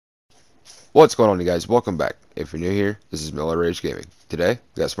What's going on, you guys? Welcome back. If you're new here, this is Miller Rage Gaming. Today,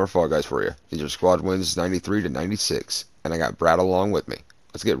 we got Smart Fall Guys for you. These are squad wins 93 to 96, and I got Brad along with me.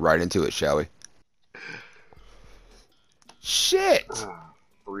 Let's get right into it, shall we? Shit!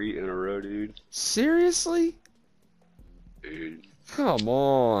 3 in a row, dude. Seriously? Dude. Come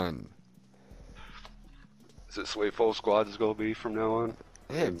on. Is it way full squads is gonna be from now on?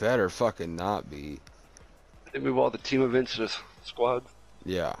 It better fucking not be. They move all the team events to squads.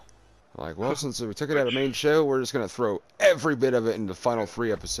 Yeah. Like, well, since we took it out of main show, we're just gonna throw every bit of it into the final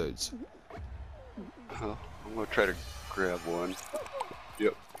 3 episodes. I'm gonna try to grab one.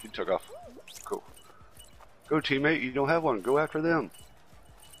 Yep, he took off. Cool. Go, teammate. You don't have one. Go after them.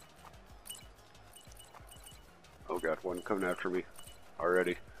 Oh god, one coming after me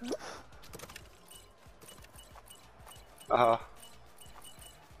already. I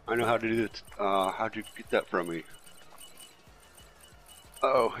know how to do this. How'd you get that from me?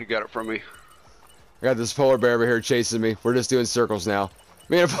 Oh, he got it from me. I got this polar bear over here chasing me. We're just doing circles now.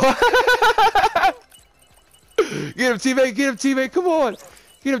 Man, get him, teammate! Get him, teammate! Come on!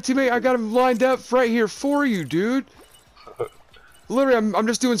 Get him, teammate! I got him lined up right here for you, dude! Literally, I'm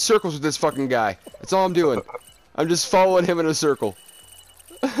just doing circles with this fucking guy. That's all I'm doing. I'm just following him in a circle.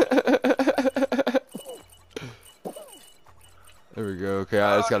 There we go. Okay,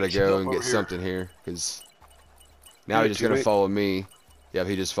 I just gotta go and get something here, because now he's just gonna follow me. Yep,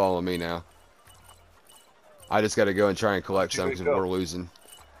 he just followed me now. I just gotta go and try and collect some because we're losing.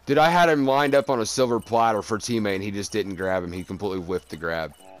 Dude, I had him lined up on a silver platter for teammate, and he just didn't grab him. He completely whiffed the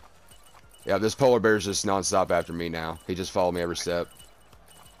grab. Yeah, this polar bear's just non-stop after me now. He just followed me every step.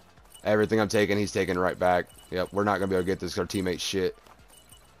 Everything I'm taking, he's taking right back. Yep, we're not gonna be able to get this. Our teammate's shit.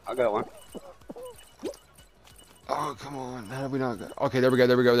 I got one. Oh, come on. How have we not got... Okay, there we go,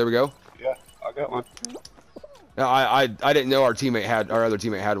 there we go, there we go. Yeah, I got one. No, I didn't know our other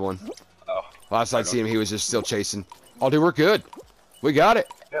teammate had one. Oh. Last I'd see him, he was just still chasing. Oh, dude, we're good. We got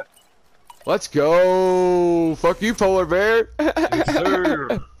it. Yeah. Let's go. Fuck you, polar bear. Yes, sir.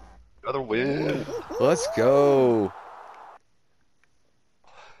 Another win. Let's go.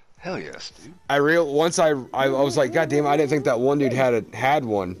 Hell yes, dude. Once I was like, God damn, I didn't think that one dude had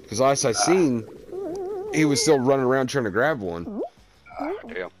one, because last I seen, he was still running around trying to grab one.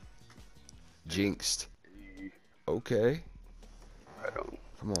 Damn. Jinxed. Okay.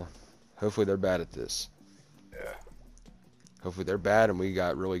 Come on. Hopefully they're bad at this. Yeah. Hopefully they're bad and we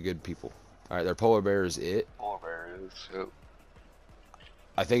got really good people. Alright, their polar bear is it. Polar bear is. Yep.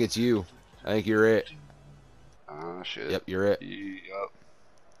 I think it's you. I think you're it. Ah, shit. Yep, you're it. Yep.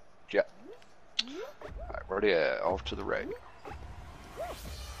 Yeah. Alright, where they at? Off to the right.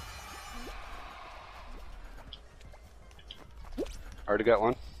 Already got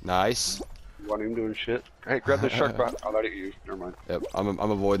one. Nice. You want him doing shit? Hey, grab the shark bot. I'll let it you. Never mind. Yep, I'm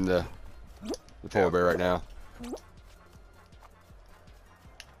avoiding the polar bear right now.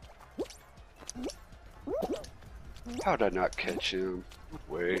 How did I not catch him?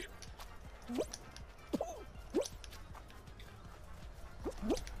 Way.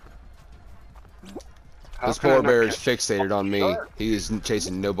 This polar bear is fixated on me. He is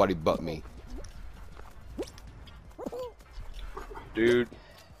chasing nobody but me. Dude.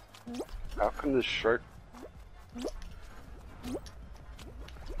 How come this shark...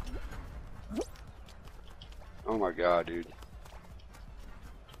 Oh my god, dude.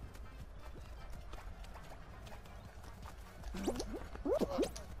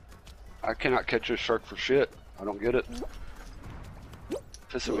 I cannot catch this shark for shit. I don't get it.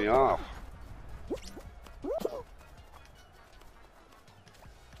 Pissing me off.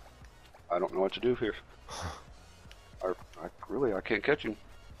 I don't know what to do here. I can't catch him.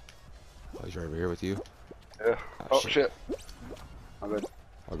 Oh, he's right over here with you. Yeah. Oh, shit. I'm good.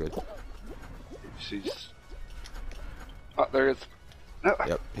 All good. She's... Oh, there it is. No.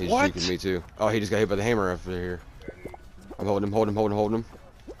 Yep, he's What? juking me too. Oh, he just got hit by the hammer over here. I'm holding him.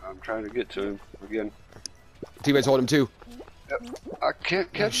 I'm trying to get to him again. Teammates hold him too. Yep. I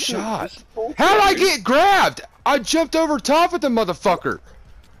can't catch him. Shot. How did I get grabbed? I jumped over top of the motherfucker.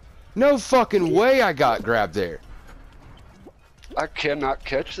 No fucking way I got grabbed there. I cannot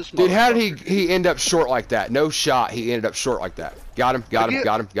catch this Dude, how motherfucker. did he end up short like that? No shot, he ended up short like that. Got him.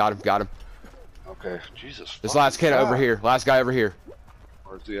 Okay, Jesus. This last kid over here. Last guy over here.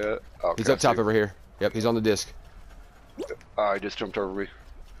 Where's he at? Oh, He's up top over here. Yep, he's on the disc. Oh, he just jumped over me.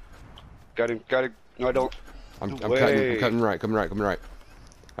 Got him. No, I don't. I'm cutting right.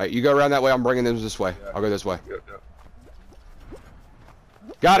 Alright, you go around that way, I'm bringing them this way. Yeah. I'll go this way. Yep.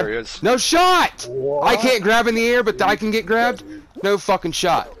 Got There him. he is. No shot! What? I can't grab in the air, but I can get grabbed. No fucking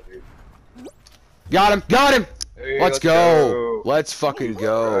shot. Got him. Hey, Let's go. Let's fucking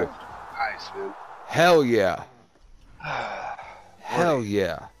go. Nice, man. Hell yeah. Hell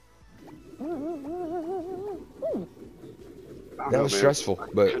yeah. That was stressful,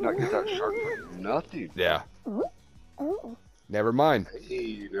 but I could not get that shark for nothing. yeah. Never mind.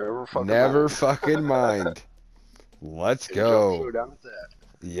 Hey, never fucking Never mind. fucking mind. Let's And go. jump down with that.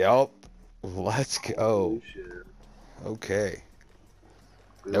 Yup. Let's go. Holy shit. Okay.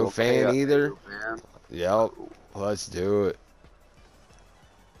 Good No old fan payout either. there, man. Yup. Let's do it.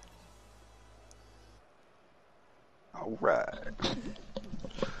 All right.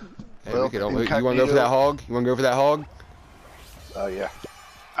 Hey, Well, we could, you want to go for incognito. that hog? You want to go for that hog? Oh, yeah.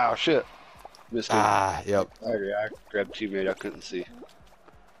 Oh, shit. Missed it. Ah, yep. I grabbed teammate. I couldn't see.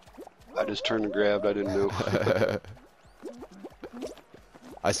 I just turned and grabbed. I didn't know.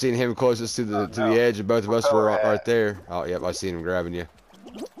 I seen him closest to the edge, and both of us were right there. Oh, yep, I seen him grabbing you.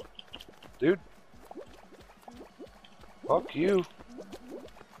 Dude. Fuck you.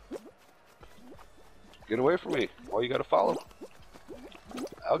 Get away from me. Why you gotta follow?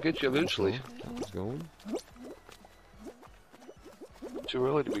 I'll get you eventually. He's going. Too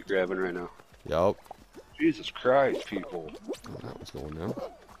early to be grabbing right now. Yup. Jesus Christ, people. Oh, that was going now.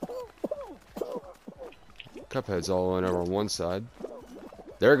 Cuphead's all in over on one side.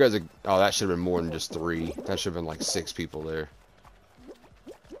 There goes a... Oh, that should have been more than just 3. That should have been like 6 people there.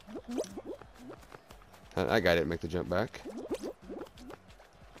 That guy didn't make the jump back.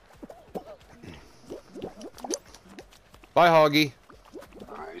 Bye, Hoggy.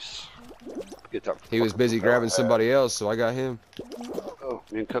 Nice. Get that. He was busy grabbing somebody else, so I got him. Oh,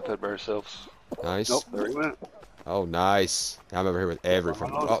 me and Cuphead by ourselves. Nice. Nope, there he went. Oh, nice. I'm over here with every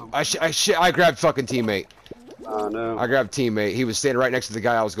fucking... Oh, I grabbed fucking teammate. Oh, no. I grabbed teammate. He was standing right next to the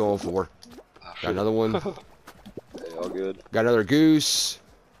guy I was going for. Oh, Got another one. Hey, all good. Got another goose.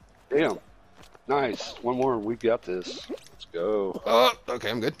 Damn. Nice. One more and we got this. Let's go. Oh,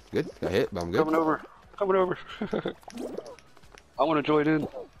 okay, I'm good. Good. Got hit, but I'm good. Coming over. Coming over. I want to join in.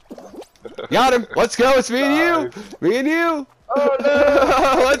 Got him. Let's go. It's me and you. Me and you. Oh,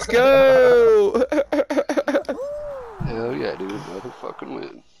 no. Let's go. Hell yeah, dude. Another fucking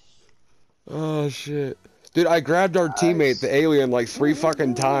win. Oh, shit. Dude, I grabbed our teammate, the alien, like 3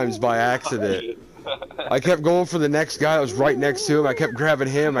 fucking times by accident. I kept going for the next guy that was right next to him. I kept grabbing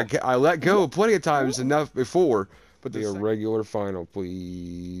him. I let go plenty of times enough before. But the irregular final,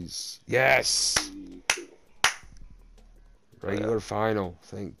 please. Yes. Regular final.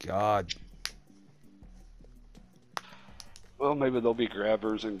 Thank God. Well, maybe they'll be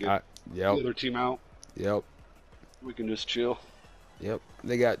grabbers and get the other team out. Yep. We can just chill. Yep.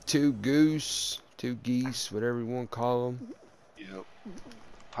 They got 2 goose, 2 geese, whatever you want to call them. Yep.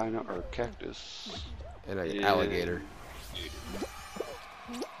 Pineapple or cactus. And an alligator.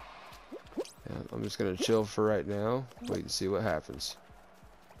 Yeah, I'm just going to chill for right now. Wait and see what happens.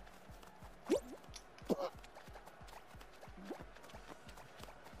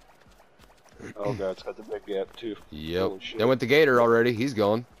 Oh god, it's got the big gap too. Yep. They went the gator already. He's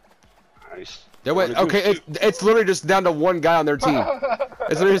gone. Nice. They went. Okay, it's literally just down to 1 guy on their team.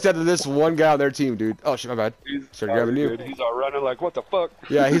 It's literally just down to this 1 guy on their team, dude. Oh shit, my bad. Started grabbing you. He's all running like, what the fuck?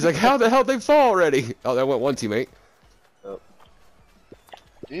 Yeah, he's like, how the hell did they fall already? Oh, that went 1 teammate. Oh.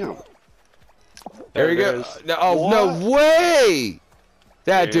 Damn. There you go. No, oh, no way!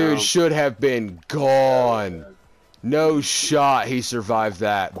 That dude should have been gone. No shot he survived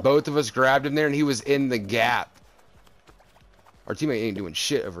that. Both of us grabbed him there and he was in the gap. Our teammate ain't doing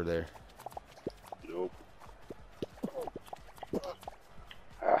shit over there. Nope.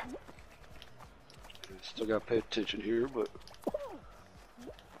 Ah. Still gotta pay attention here, but...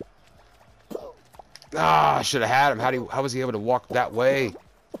 Ah, I should have had him. How was he able to walk that way?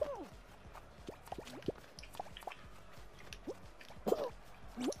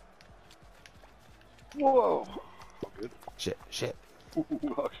 Whoa. Good. Shit, shit.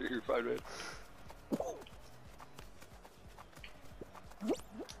 Oh, shit, you're fine, man.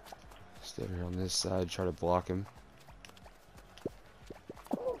 Stay here on this side, try to block him.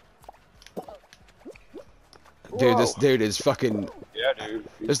 Dude, this dude is fucking... Yeah, dude.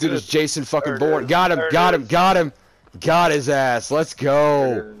 This dude is Jason fucking Bourne. Got him, got him, got him. Got his ass. Let's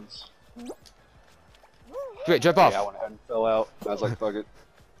go. Wait, jump off. Yeah, I went ahead and fell out. I was like, fuck it.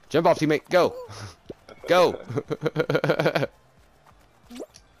 Jump off, teammate. Go. Go.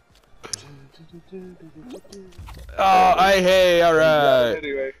 Oh, hey, alright.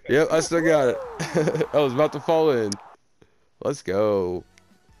 Anyway. Yep, I still got it. I was about to fall in. Let's go.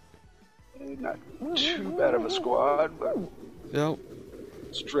 Not too bad of a squad, but Yep.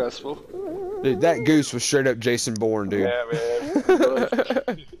 stressful. Dude, that goose was straight up Jason Bourne, dude. Yeah,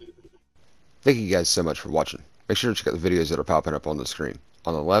 man. Thank you guys so much for watching. make sure to check out the videos that are popping up on the screen.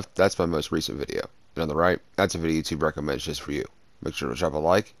 On the left, that's my most recent video. And on the right, that's a video YouTube recommends just for you. Make sure to drop a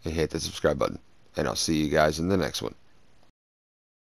like and hit the subscribe button. And I'll see you guys in the next one.